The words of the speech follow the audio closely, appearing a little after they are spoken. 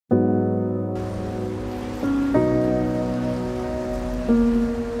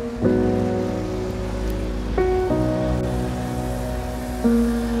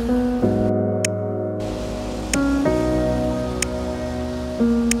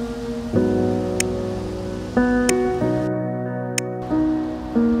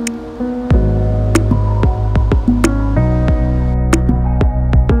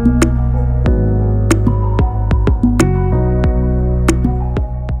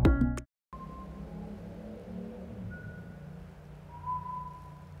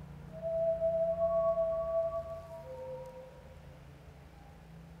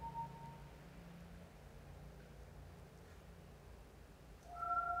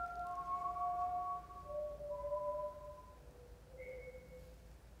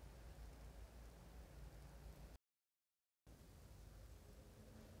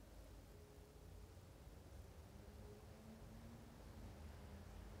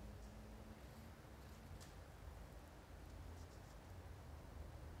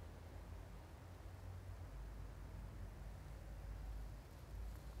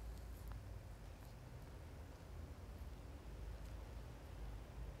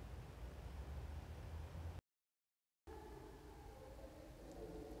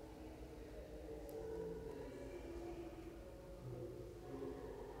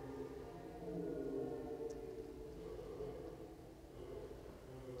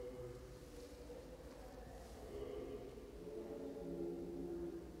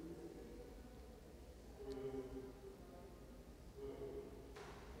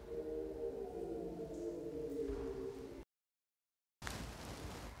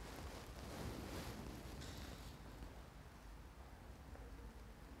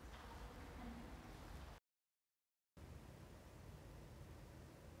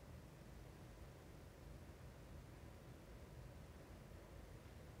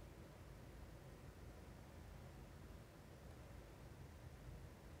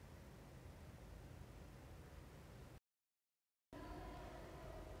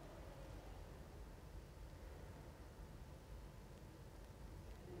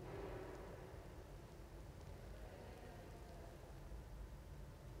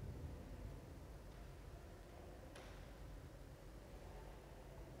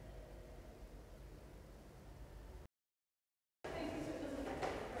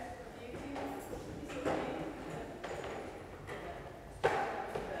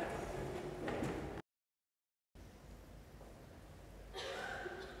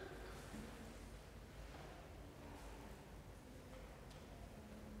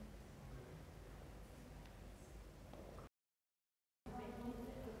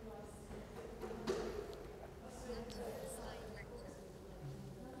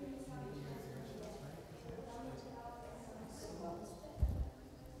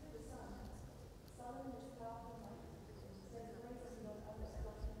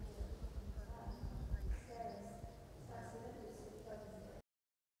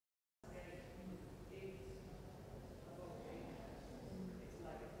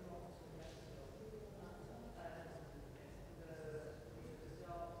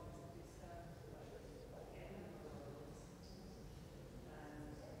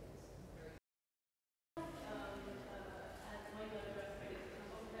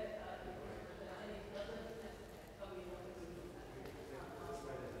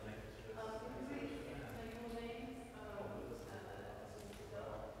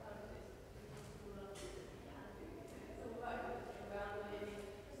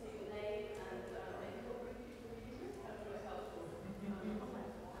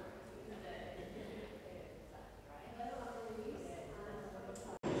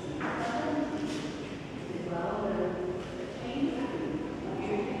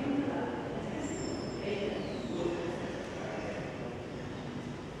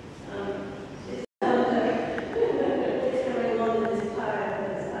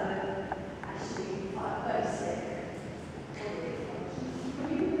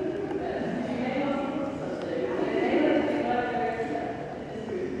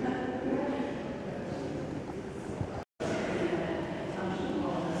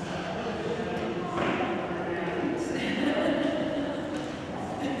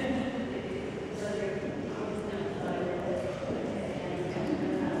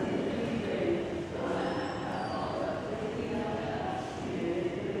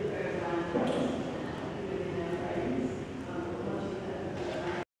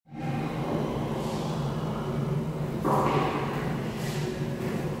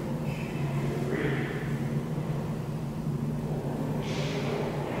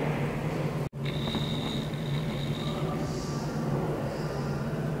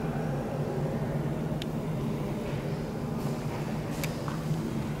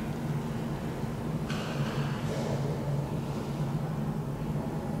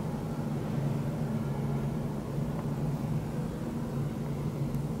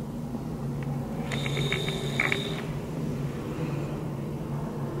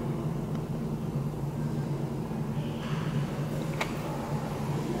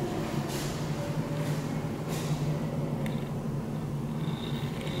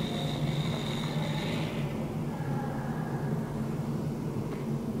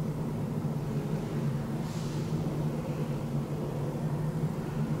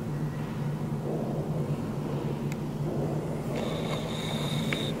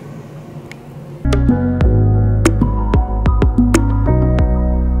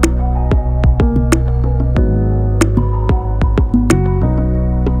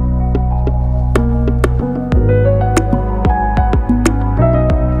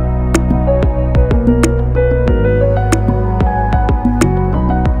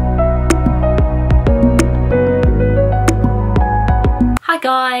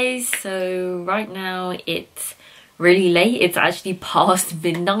right now it's really late. It's actually past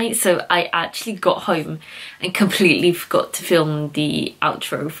midnight, so I actually got home and completely forgot to film the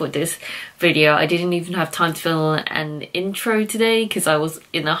outro for this video. I didn't even have time to film an intro today because I was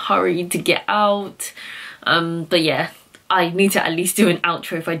in a hurry to get out. But yeah, I need to at least do an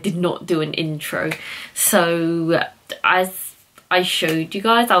outro if I did not do an intro. So as I showed you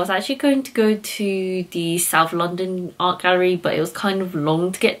guys, I was actually going to go to the South London art gallery, but it was kind of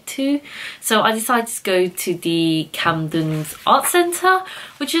long to get to, so I decided to go to the Camden Arts Centre,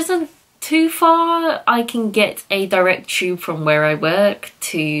 which isn't too far. I can get a direct tube from where I work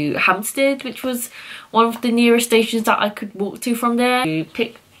to Hampstead, which was one of the nearest stations that I could walk to from there. To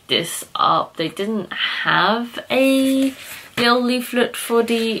pick this up, they didn't have a little leaflet for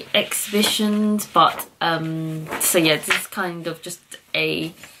the exhibitions, but so yeah, this is kind of just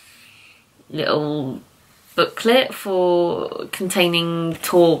a little booklet for containing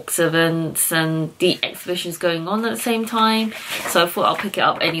talks, events and the exhibitions going on at the same time, so I thought I'll pick it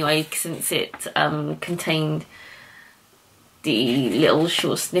up anyway since it contained the little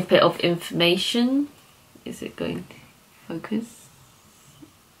short snippet of information. Is it going to focus?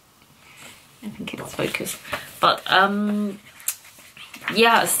 I think it's focused. But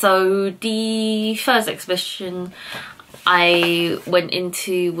yeah, so the first exhibition I went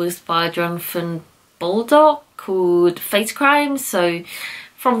into was by Jonathan Baldock, called Face Crime. So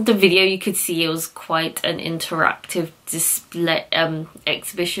from the video you could see it was quite an interactive display,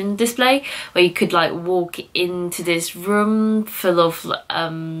 exhibition display, where you could like walk into this room full of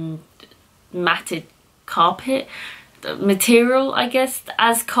matted carpet material, I guess,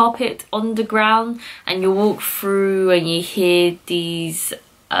 as carpet on the ground, and you walk through and you hear these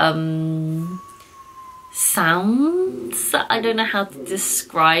sounds. I don't know how to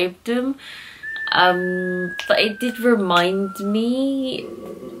describe them, but it did remind me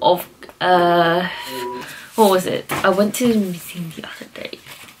of what was it? I went to the museum the other day,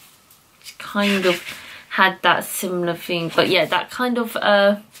 which kind of had that similar thing, but yeah, that kind of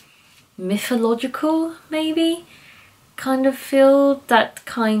mythological maybe kind of feel, that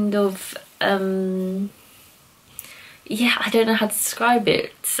kind of yeah, I don't know how to describe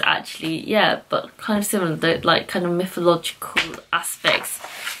it actually, yeah, but kind of similar, like kind of mythological aspects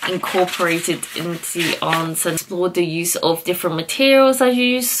incorporated into the arts, and explore the use of different materials as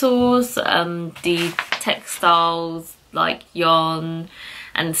you saw, the textiles like yarn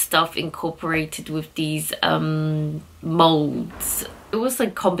and stuff incorporated with these molds. It was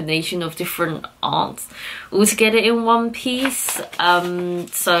a combination of different arts all together in one piece.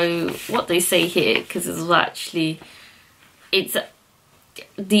 So what they say here, because it was actually, it's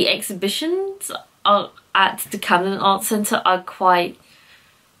the exhibitions are at the Camden Arts Centre are quite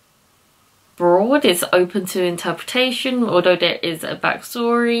broad. It's open to interpretation, although there is a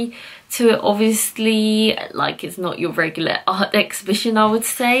backstory to it, obviously. Like, it's not your regular art exhibition, I would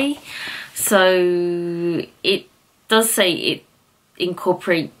say. So it does say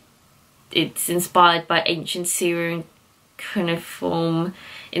it's inspired by ancient Syrian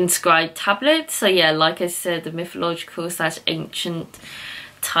cuneiform-inscribed tablets. So yeah, like I said, the mythological / ancient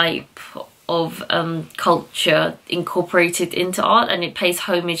type of culture incorporated into art, and it pays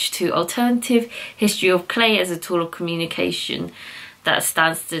homage to alternative history of clay as a tool of communication that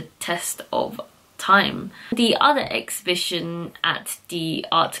stands the test of time. The other exhibition at the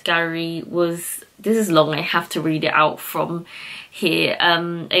art gallery was, this is long, I have to read it out from here,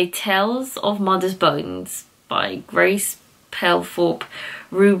 A Tales of Mother's Bones by Grace Pailthorpe,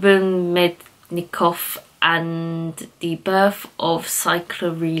 Reuben Mednikoff, and the Birth of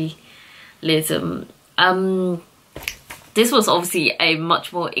Psychoanalysis. This was obviously a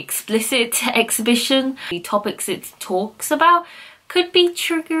much more explicit exhibition. The topics it talks about could be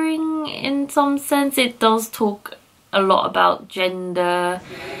triggering in some sense. It does talk a lot about gender,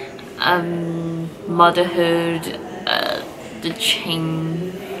 motherhood, the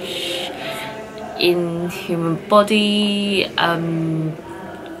change in human body, and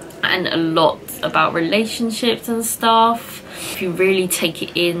a lot about relationships and stuff. If you really take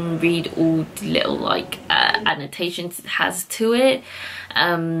it in, read all the little like annotations it has to it,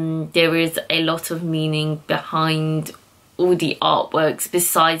 there is a lot of meaning behind all the artworks,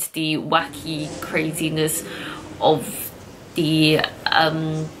 besides the wacky craziness of the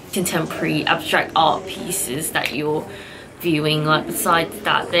contemporary abstract art pieces that you're viewing. Like, besides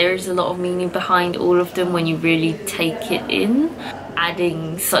that, there is a lot of meaning behind all of them when you really take it in,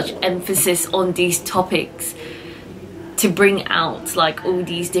 adding such emphasis on these topics to bring out like all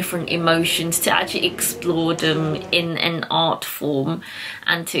these different emotions, to actually explore them in an art form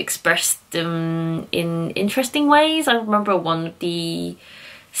and to express them in interesting ways. I remember one of the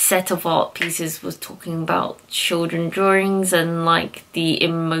set of art pieces was talking about children drawings and like the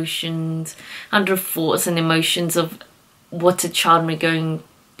emotions and the thoughts and emotions of what a child may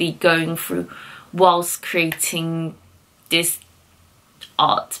be going through whilst creating this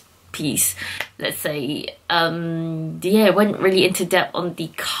art piece, let's say. Yeah, it went really into depth on the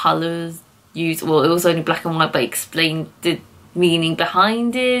colours used. Well, it was only black and white, but explained the meaning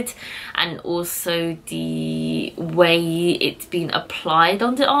behind it, and also the way it's been applied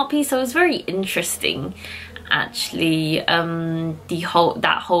on the art piece. So it was very interesting, actually.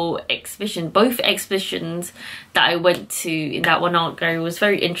 That whole exhibition, both exhibitions that I went to in that one art gallery, was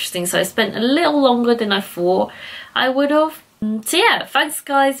very interesting. So I spent a little longer than I thought I would have. So yeah, thanks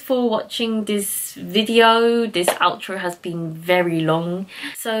guys for watching this video. This outro has been very long,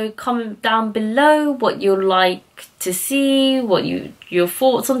 so comment down below what you'd like to see, what your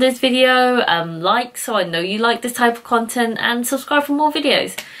thoughts on this video, like, so I know you like this type of content, and subscribe for more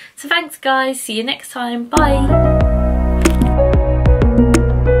videos. So thanks guys, see you next time, bye.